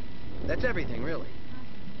too. That's everything, really.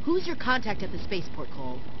 Who's your contact at the spaceport,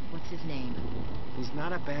 Cole? What's his name? He's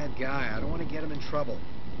not a bad guy. I don't want to get him in trouble.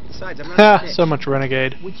 Besides, I'm not a snitch. So much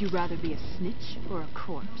renegade. Would you rather be a snitch or a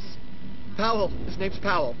corpse? Powell. His name's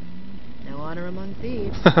Powell. No honor among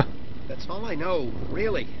thieves. That's all I know,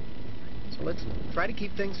 really. So let's try to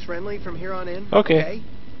keep things friendly from here on in. Okay.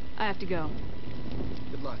 I have to go.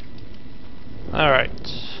 Good luck. Alright.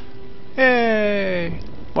 Hey!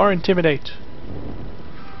 More intimidate.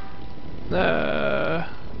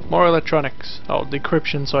 More electronics. Oh,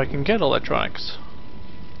 decryption so I can get electronics.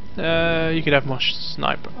 You could have more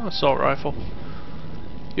sniper assault rifle.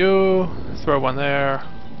 You throw one there.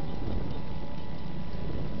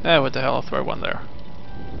 What the hell, I'll throw one there.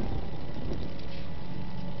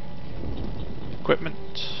 Equipment.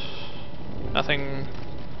 Nothing.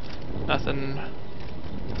 Nothing.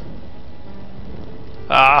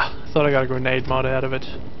 Thought I got a grenade mod out of it.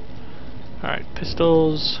 Alright,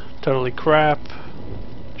 pistols, totally crap.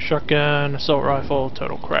 Shotgun, assault rifle,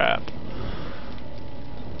 total crap.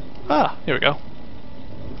 Here we go.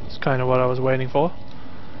 That's kind of what I was waiting for.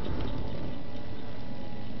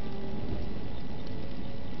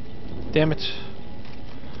 Damn it.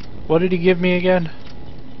 What did he give me again?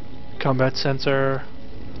 Combat sensor.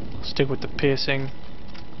 Stick with the piercing.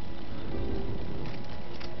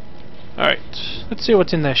 Alright, let's see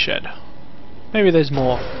what's in their shed. Maybe there's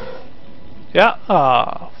more. Yeah?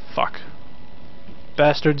 Fuck.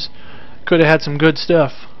 Bastards. Could have had some good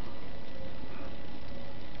stuff.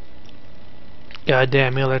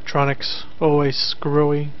 Goddamn electronics. Always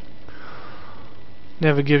screwy.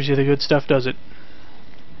 Never gives you the good stuff, does it?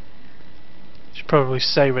 Should probably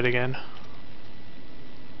save it again.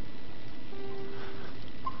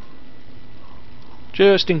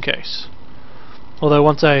 Just in case. Although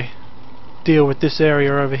once I deal with this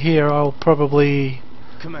area over here, I'll probably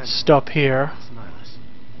stop here.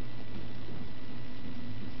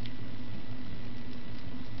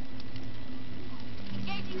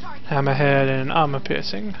 Hammerhead and armor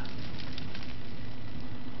piercing.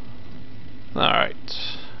 Alright.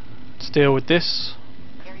 Let's deal with this.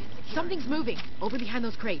 Something's moving over behind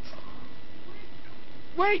those crates.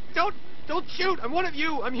 Wait! Don't shoot! I'm one of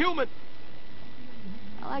you! I'm human!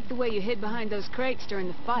 I like the way you hid behind those crates during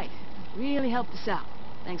the fight. Really helped us out.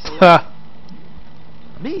 Thanks a lot.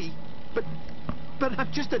 Me? But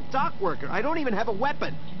I'm just a dock worker. I don't even have a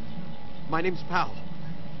weapon. My name's Powell.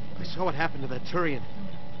 I saw what happened to that Turian.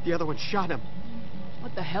 The other one shot him.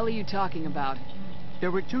 What the hell are you talking about? There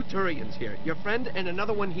were two Turians here. Your friend and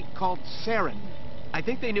another one he called Saren. I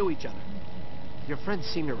think they knew each other. Your friend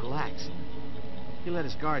seemed to relax. He let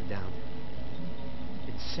his guard down.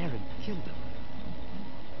 And Saren killed him.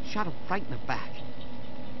 Shot him right in the back.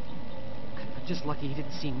 I'm just lucky he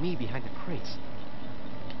didn't see me behind the crates.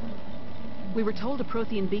 We were told a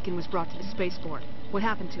Prothean beacon was brought to the spaceport. What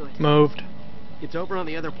happened to it? Moved. It's over on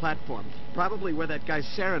the other platform. Probably where that guy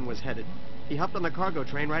Saren was headed. He hopped on the cargo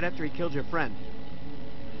train right after he killed your friend.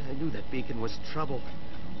 I knew that beacon was trouble.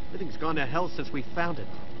 Everything's gone to hell since we found it.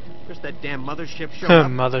 First that damn mothership showed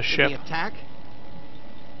up. Mothership. The attack.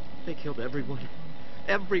 They killed everyone.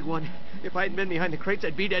 Everyone. If I hadn't been behind the crates,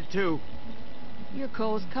 I'd be dead too. You're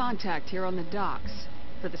Cole's contact here on the docks.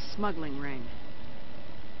 For the smuggling ring.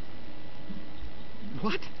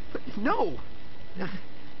 What? No!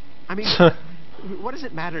 I mean, What does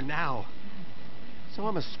it matter now? So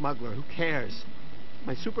I'm a smuggler. Who cares?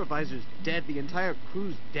 My supervisor's dead. The entire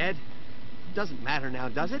crew's dead. Doesn't matter now,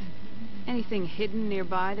 does it? Anything hidden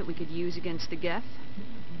nearby that we could use against the Geth?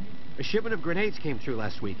 A shipment of grenades came through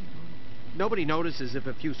last week. Nobody notices if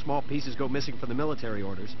a few small pieces go missing from the military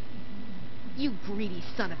orders. You greedy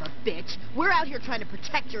son of a bitch. We're out here trying to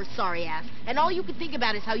protect your sorry ass, and all you can think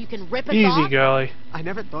about is how you can rip us off? Easy, girlie. I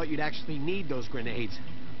never thought you'd actually need those grenades.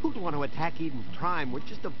 Who'd want to attack Eden Prime? We're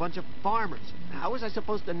just a bunch of farmers. How was I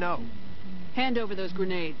supposed to know? Hand over those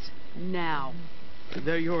grenades. Now.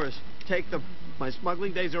 They're yours. Take them. My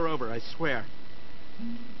smuggling days are over, I swear.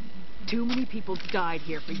 Too many people died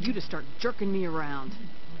here for you to start jerking me around.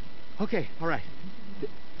 Okay, all right.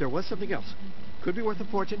 There was something else. Could be worth a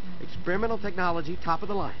fortune. Experimental technology, top of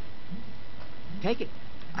the line. Take it.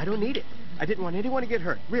 I don't need it. I didn't want anyone to get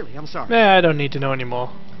hurt. Really, I'm sorry. Nah, I don't need to know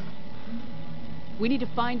anymore. We need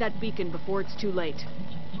to find that beacon before it's too late.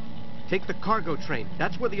 Take the cargo train.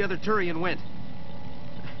 That's where the other Turian went.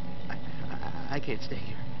 I can't stay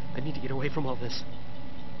here. I need to get away from all this.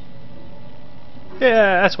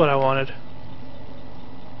 Yeah, that's what I wanted.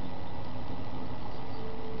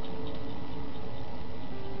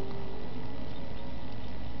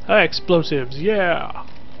 High explosives, yeah!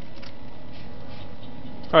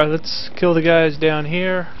 Alright, let's kill the guys down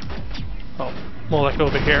here. Oh, more like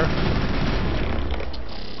over here.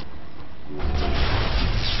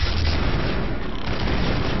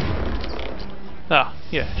 Ah,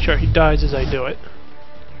 yeah, sure, he dies as I do it.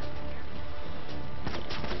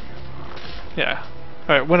 Yeah.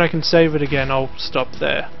 Alright, when I can save it again, I'll stop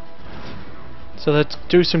there. So let's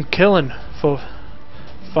do some killing for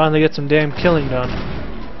finally get some damn killing done.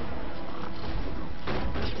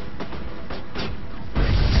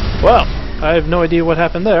 Well, I have no idea what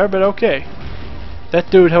happened there, but okay.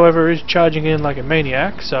 That dude, however, is charging in like a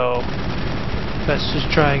maniac, so let's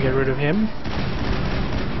just try and get rid of him.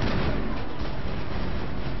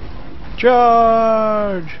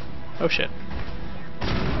 Charge! Oh shit.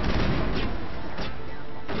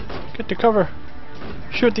 Get to cover.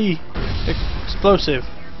 Shoot the explosive.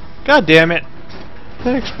 God damn it.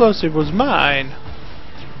 That explosive was mine.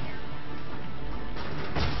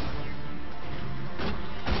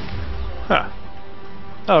 Huh.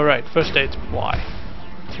 Oh right, first aid's Y.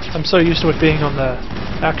 I'm so used to it being on the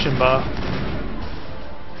action bar.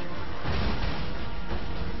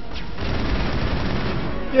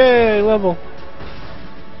 Yay, level.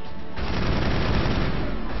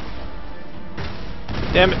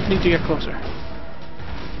 Damn it, need to get closer.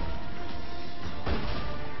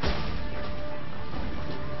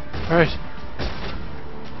 Alright.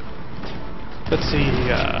 Let's see,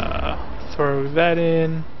 throw that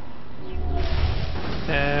in.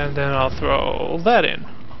 And then I'll throw that in.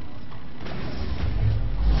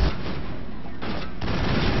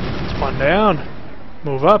 It's one down.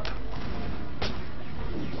 Move up.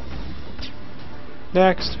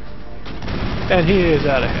 Next. And he is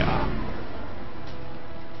out of here.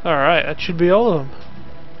 Alright, that should be all of them.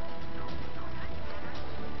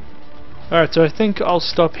 Alright, so I think I'll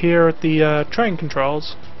stop here at the train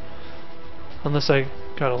controls. Unless I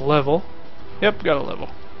got a level. Yep, got a level.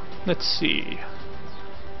 Let's see.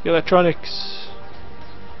 The electronics.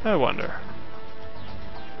 I wonder.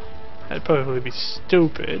 That'd probably be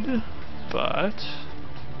stupid, but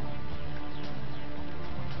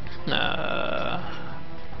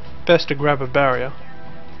best to grab a barrier.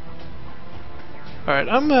 Alright,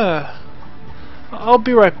 I'll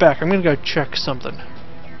be right back. I'm gonna go check something.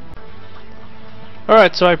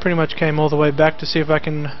 Alright, so I pretty much came all the way back to see if I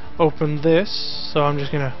can open this, so I'm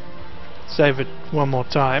just gonna save it one more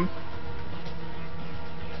time.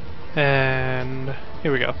 And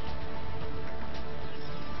here we go.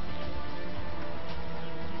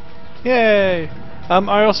 Yay!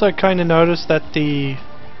 I also kinda noticed that the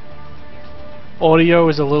audio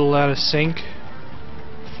is a little out of sync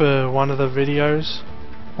for one of the videos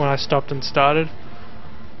when I stopped and started.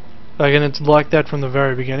 Like, and it's like that from the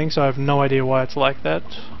very beginning, so I have no idea why it's like that.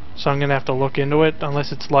 So I'm gonna have to look into it,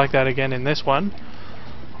 unless it's like that again in this one.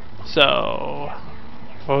 So,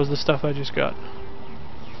 what was the stuff I just got?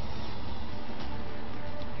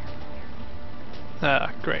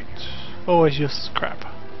 Ah, great. Always useless crap.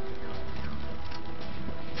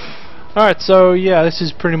 Alright, so yeah, this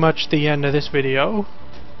is pretty much the end of this video.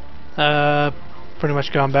 Pretty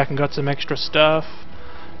much gone back and got some extra stuff.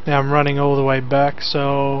 Now I'm running all the way back,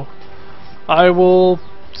 so I will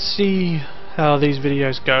see how these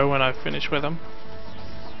videos go when I finish with them.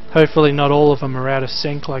 Hopefully not all of them are out of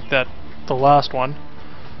sync like the last one.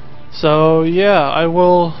 So yeah, I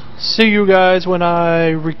will see you guys when I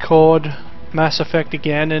record Mass Effect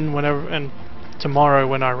again and tomorrow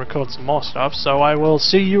when I record some more stuff, so I will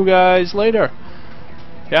see you guys later.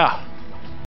 Yeah.